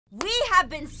We have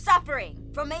been suffering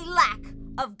from a lack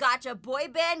of gacha boy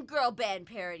band, girl band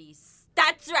parodies.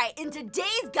 That's right, in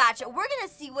today's gacha, we're gonna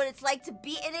see what it's like to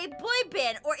be in a boy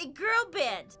band or a girl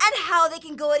band, and how they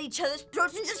can go at each other's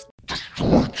throats and just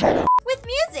with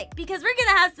music, because we're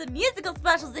gonna have some musical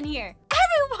specials in here.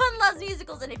 Everyone loves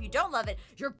musicals, and if you don't love it,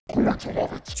 you're going to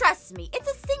love it. Trust me, it's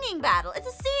a singing battle, it's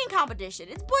a singing competition,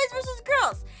 it's boys versus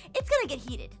girls. It's gonna get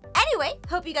heated. Anyway,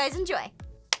 hope you guys enjoy.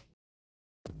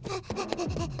 I'm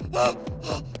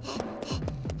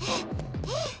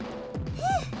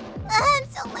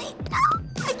so late. No,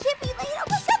 I can't be late. Oh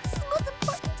my God, this is the most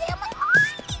important day of my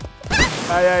life.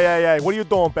 Hey, what are you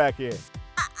doing back here?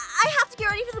 I have to get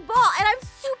ready for the ball, and I'm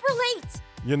super late.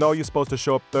 You know you're supposed to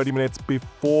show up 30 minutes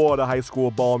before the high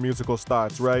school ball musical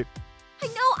starts, right? I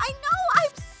know.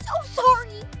 I'm so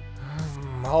sorry.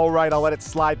 All right, I'll let it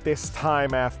slide this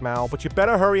time, Aphmau. But you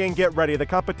better hurry and get ready. The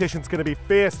competition's gonna be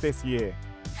fierce this year.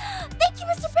 Thank you,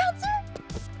 Mr. Bouncer.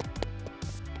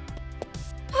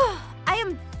 I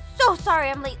am so sorry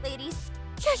I'm late, ladies.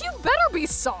 Yeah, you better be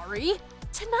sorry.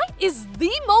 Tonight is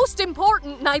the most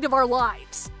important night of our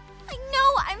lives. I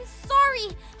know, I'm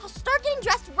sorry. I'll start getting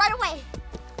dressed right away.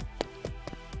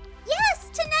 Yes,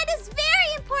 tonight is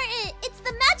very important. It's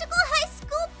the magical high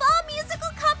school ball musical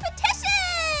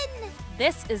competition.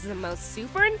 This is the most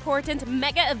super important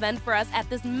mega event for us at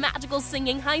this magical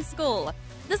singing high school.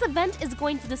 This event is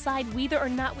going to decide whether or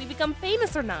not we become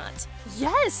famous or not.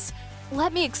 Yes,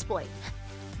 let me explain.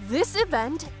 This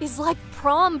event is like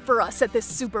prom for us at this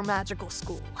super magical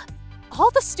school.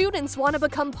 All the students want to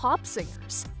become pop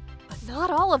singers, but not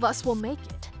all of us will make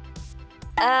it.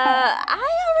 I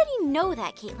already know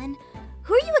that, Caitlin.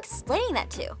 Who are you explaining that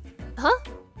to? Huh?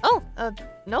 Oh,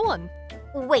 no one.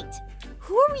 Wait,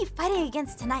 who are we fighting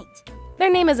against tonight? Their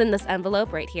name is in this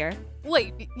envelope right here.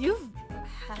 Wait, you've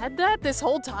had that this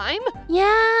whole time? Yeah,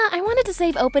 I wanted to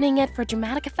save opening it for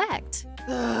dramatic effect.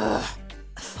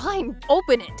 Fine,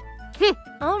 open it.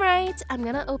 All right, I'm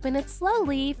gonna open it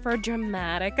slowly for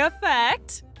dramatic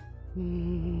effect.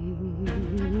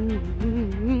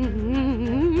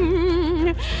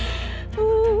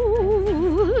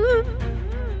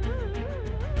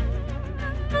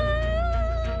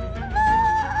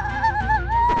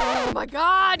 Oh my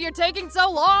God, you're taking so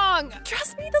long!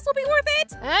 Trust me, this will be worth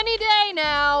it. Any day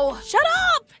now. Shut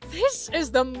up! This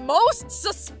is the most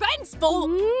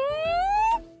suspenseful.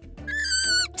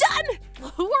 Done!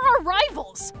 Who are our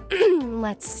rivals?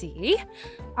 Let's see.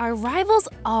 Our rivals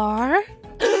are...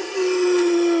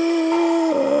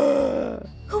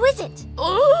 Who is it?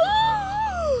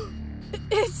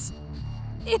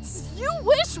 It's You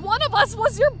Wish One of Us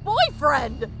Was Your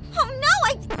Boyfriend! Oh no,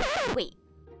 Wait,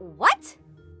 what?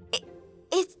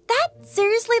 Is that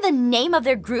seriously the name of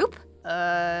their group?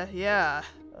 Yeah.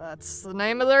 That's the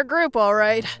name of their group, all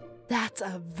right. That's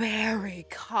a very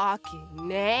cocky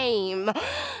name.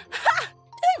 Ha!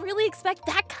 Did I really expect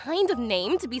that kind of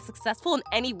name to be successful in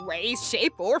any way,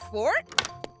 shape, or form?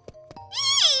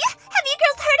 Have you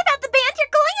girls heard about the band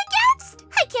you're going against?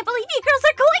 I can't believe you girls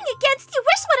are going against You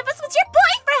Wish One of Us Was Your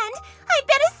Boyfriend. I've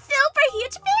been a super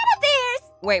huge fan of theirs.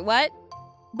 Wait, what?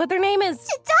 But their name is...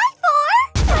 To die for?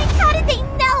 Like, how did they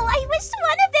know I wish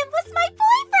one of them was my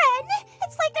boyfriend?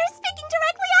 It's like they're speaking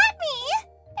directly at me.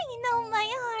 I know my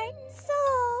heart and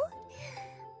soul.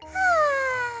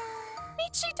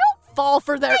 Michi, don't fall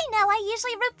for their... I know I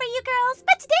usually root for you girls,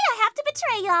 but today I have to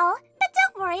betray y'all. But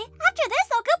don't worry, after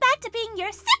this I'll go back to being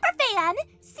your super fan.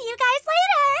 See you guys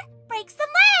later. Break some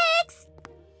legs.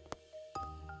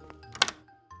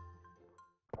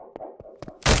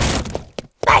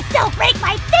 But don't break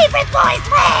my favorite boy's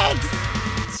legs!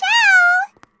 Ciao!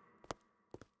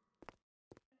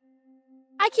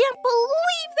 I can't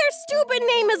believe their stupid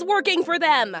name is working for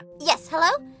them! Yes, hello?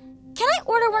 Can I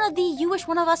order one of the You Wish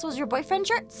One of Us Was Your Boyfriend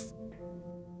shirts?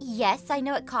 Yes, I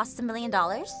know it costs $1 million.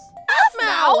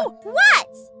 Aphmau!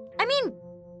 What? I mean,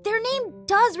 their name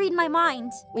does read my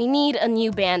mind. We need a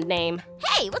new band name.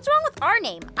 Hey, what's wrong with our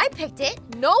name? I picked it.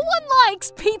 No one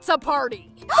likes Pizza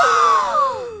Party!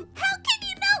 How can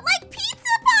you not like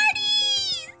pizza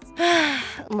parties?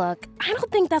 Look, I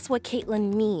don't think that's what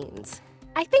Caitlin means.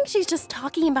 I think she's just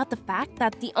talking about the fact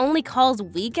that the only calls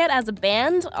we get as a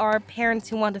band are parents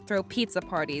who want to throw pizza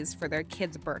parties for their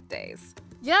kids' birthdays.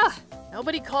 Yeah,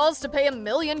 nobody calls to pay $1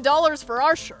 million for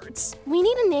our shirts. We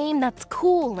need a name that's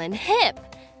cool and hip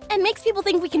and makes people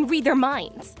think we can read their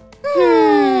minds.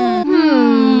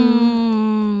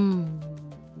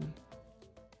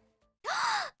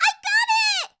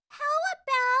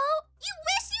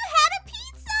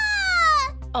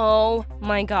 Oh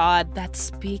my God, that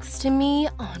speaks to me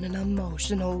on an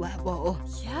emotional level.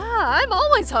 Yeah, I'm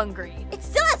always hungry. It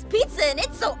still has pizza in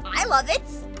it, so I love it.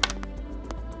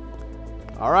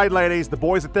 All right, ladies, the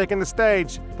boys are taking the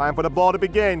stage. Time for the ball to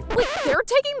begin. Wait, they're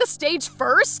taking the stage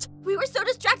first? We were so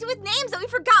distracted with names that we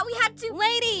forgot we had to.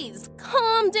 Ladies,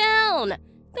 calm down.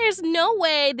 There's no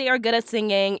way they are good at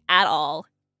singing at all.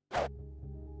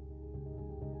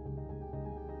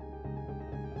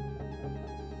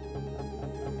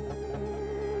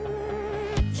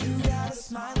 You got a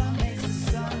smile that makes the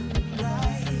sun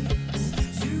rise.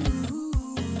 You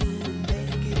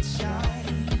make it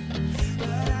shine.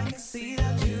 But I can see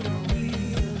that you don't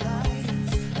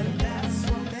realize, and that's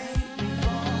what made me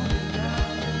fall in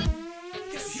love.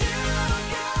 'Cause you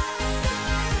got a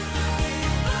smile, it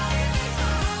makes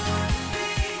my heart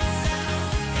beat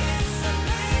sound. It's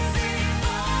amazing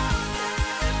all the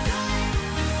time.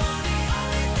 You are the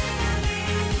only thing I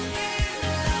need in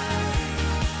life.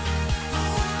 I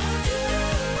want you.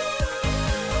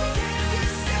 Can't you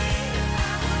see?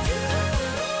 I want you.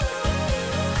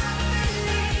 I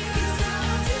believe 'cause I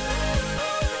want you.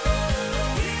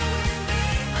 Here with me,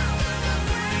 I'm gonna go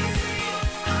crazy.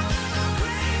 I'm gonna go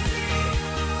crazy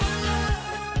for love.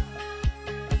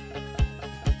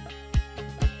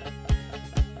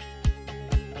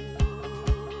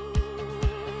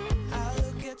 I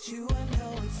look at you and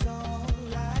know it's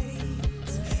alright.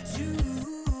 You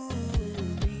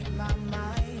read my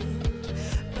mind,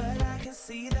 but I can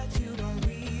see that you don't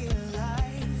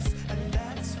realize, and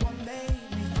that's what made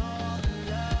me fall in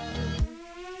love.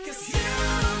 'Cause you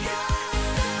got a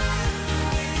smile,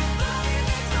 it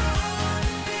makes my heart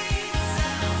beat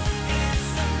sound.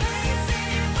 It's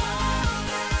amazing all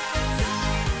the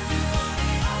time. You are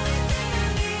the only thing I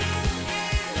need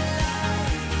in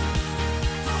life.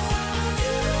 I want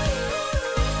you.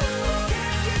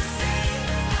 Can't you see?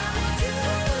 I want you.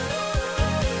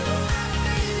 I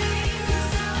believe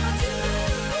 'cause I want you.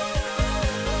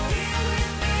 Here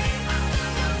with me, I'm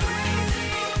gonna go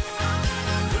crazy. I'm gonna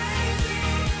go crazy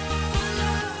for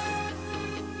love.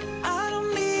 I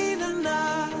don't need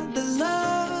another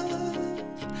love.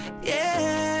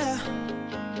 Yeah.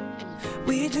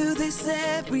 We do this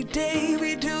every day.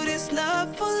 We do this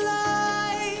love for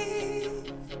life.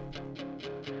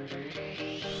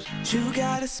 You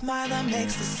got a smile that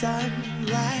makes the sun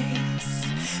rise.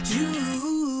 You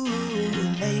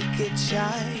make it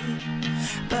shine.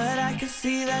 But I can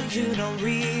see that you don't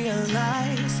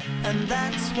realize, and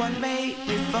that's what made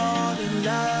me fall in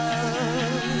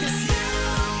love. 'Cause you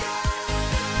got a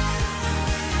smile,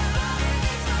 it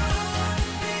makes my heart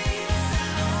beat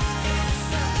sound. It's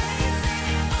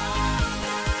amazing all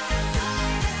the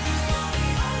time. You are the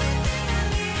only thing I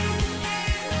need in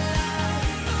life.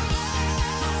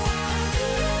 I want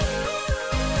you.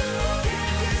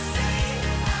 Can't you see?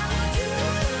 I want you.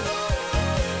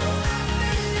 I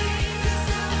believe 'cause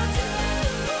I want you.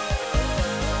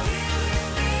 Here with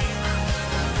me, I'm gonna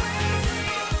go crazy.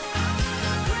 I'm gonna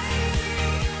go crazy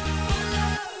for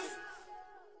love.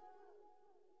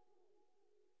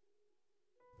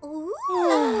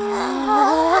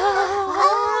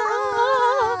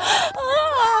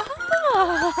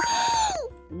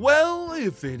 Well,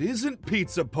 if it isn't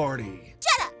pizza party.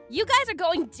 You guys are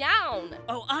going down.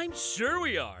 Oh, I'm sure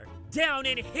we are. Down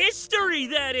in history,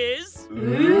 that is.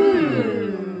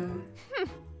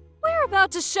 We're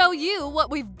about to show you what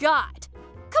we've got.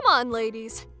 Come on,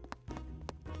 ladies.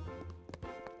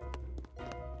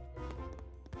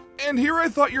 And here I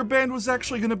thought your band was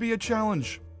actually going to be a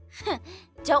challenge.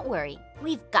 Don't worry,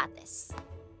 we've got this.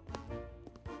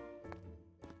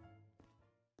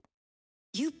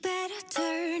 You better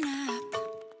turn up.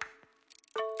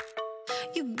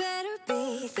 You better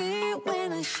be there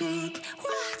when I shake.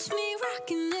 Watch me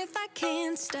rockin' if I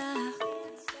can't stop.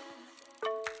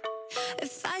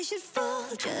 If I should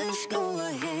fall, just go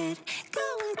ahead.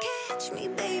 Go and catch me,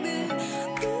 baby.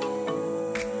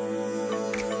 Ooh,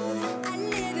 I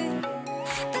live it.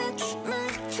 That's my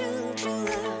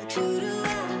choo-choo-la,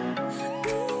 choo-choo-la.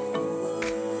 Ooh,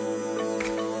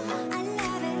 I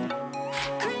love it.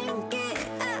 Crank it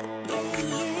up, yeah,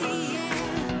 yeah, yeah.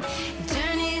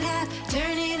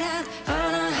 Turn it up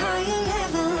on a higher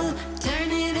level.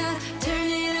 Turn it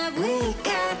up, we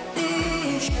got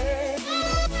this.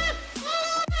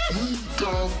 We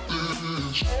got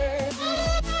this.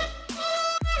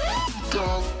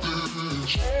 Got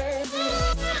this.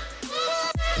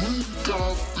 We got this.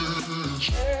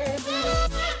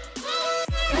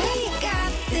 We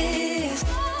got this.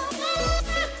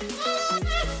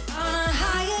 On a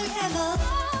higher level.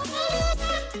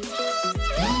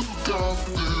 We got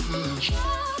this.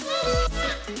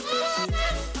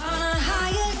 On a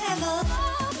higher level.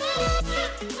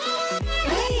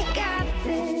 We got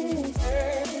this.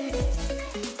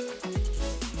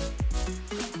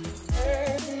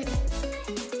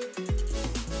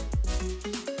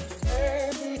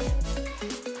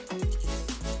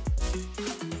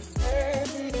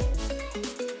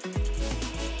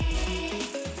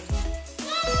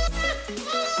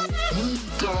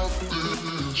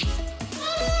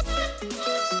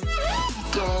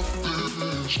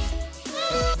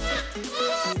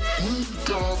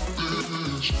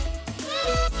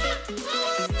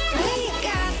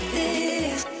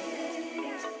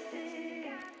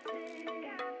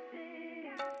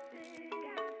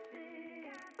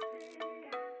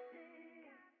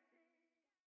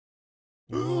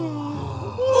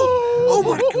 Oh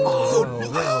my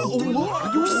God!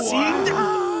 Are you seeing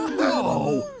that?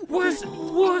 No! What?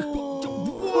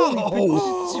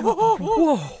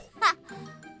 Whoa!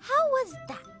 How was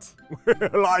that?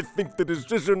 Well, I think the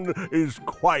decision is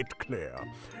quite clear.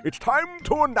 It's time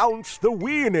to announce the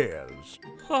winners.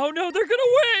 Oh no, they're gonna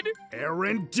win!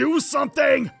 Aaron, do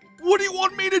something! What do you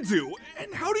want me to do?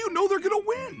 And how do you know they're gonna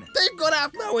win? They've got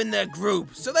Aphmau in their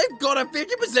group, so they've got a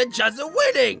 50% chance of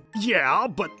winning! Yeah,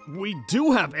 but we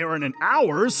do have Aaron in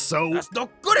ours, so... That's not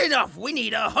good enough! We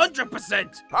need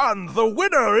 100%! And the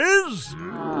winner is...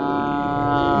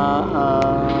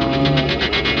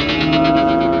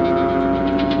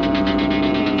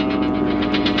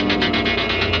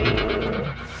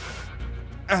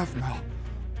 Aphmau,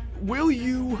 will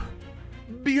you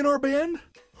be in our band?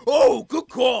 Oh, good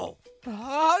call!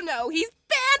 Oh no, he's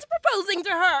banned proposing to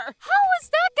her! How is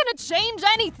that gonna change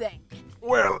anything?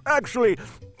 Well, actually,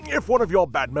 if one of your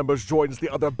band members joins the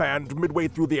other band midway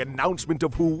through the announcement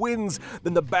of who wins,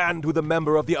 then the band who the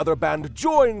member of the other band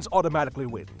joins automatically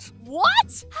wins.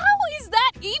 What? How is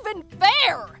that even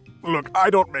fair? Look, I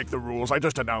don't make the rules, I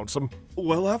just announce them.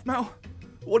 Well, Aphmau,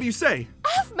 what do you say?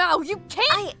 Aphmau, you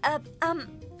can't.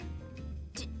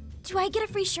 Do I get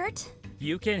a free shirt?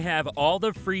 You can have all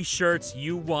the free shirts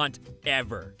you want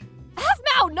ever.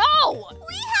 Aphmau, no!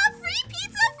 We have free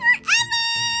pizza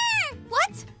forever!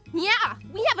 What? Yeah,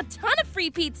 we have a ton of free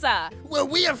pizza. Well,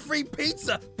 we have free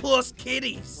pizza plus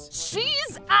kitties.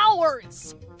 She's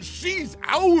ours. She's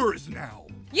ours now!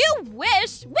 You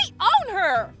wish! We own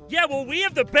her! Yeah, well, we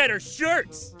have the better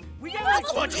shirts. We got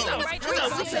Come on, Gino. We take it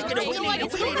away. We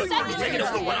take it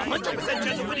away. 100%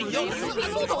 chance of winning.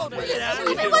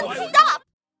 Everyone stop!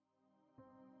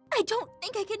 I don't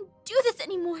think I can do this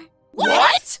anymore.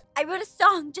 What? I wrote a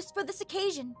song just for this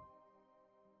occasion.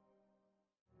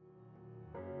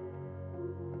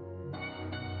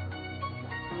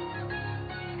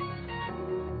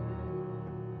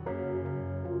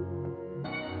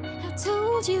 I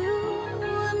told you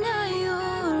I'm not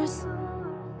yours.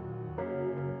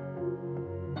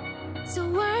 So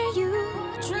why are you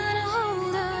trying to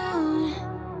hold on?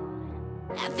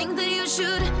 I think that you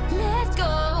should let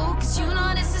go, 'cause you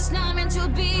know this is not meant to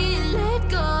be. Let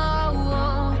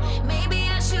go. Maybe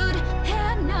I should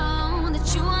have known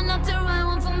that you are not the right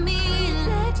one for me.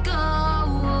 Let go. I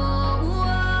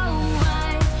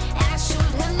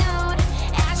should have known.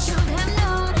 I should have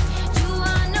known. You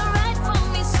are not right for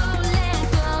me, so let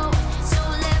go. So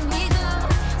let me go.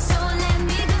 So let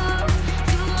me go.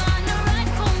 You are not right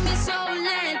for me, so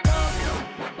let go.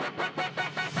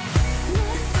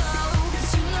 Let go,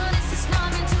 'cause you know this is not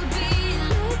meant to be.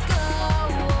 Let go.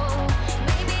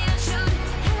 Maybe I should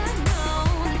have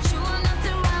known that you are not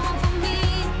the right one for me.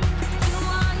 You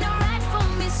are not right for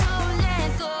me, so let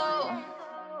go.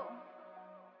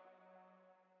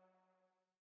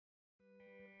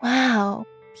 Wow,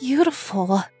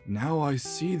 beautiful. Now I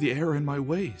see the error in my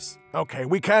ways. Okay,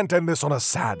 we can't end this on a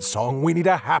sad song. We need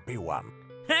a happy one.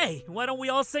 Hey, why don't we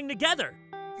all sing together?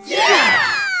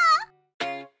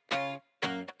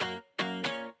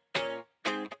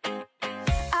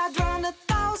 I'd run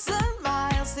 1,000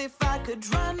 miles if I could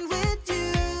run with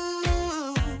you.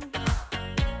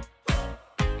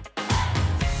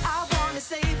 I wanna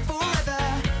say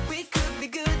forever, we could be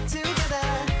good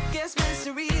together. Guess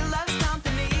mystery loves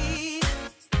company.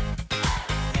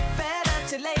 Better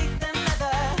too late than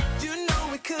never. You know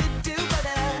we could do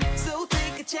better. So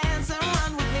take a chance and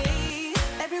run with me.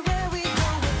 Everywhere we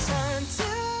go, we turn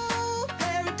to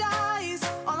paradise.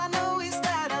 All I know is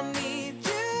that I need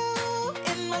you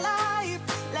in my life.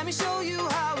 Let me show you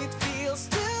how it feels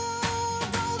to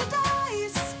roll the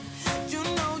dice. You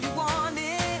know you want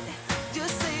it,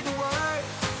 just say the word.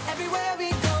 Everywhere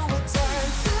we go, we turn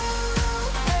to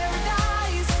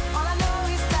paradise. All I know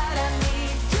is that I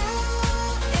need you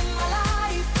in my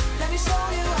life. Let me show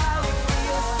you how it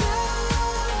feels to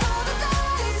roll the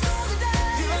dice.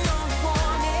 You know you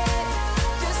want it,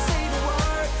 just say the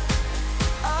word.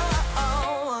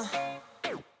 Oh.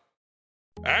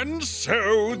 And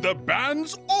so the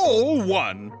bands all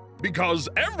won, because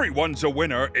everyone's a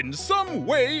winner in some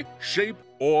way, shape,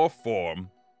 or form.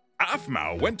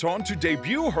 Aphmau went on to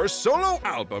debut her solo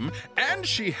album, and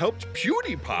she helped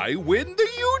PewDiePie win the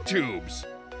YouTubes.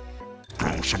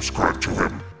 Go subscribe to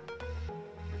him.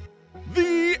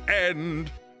 The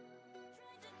end.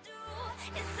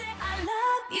 I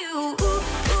love you.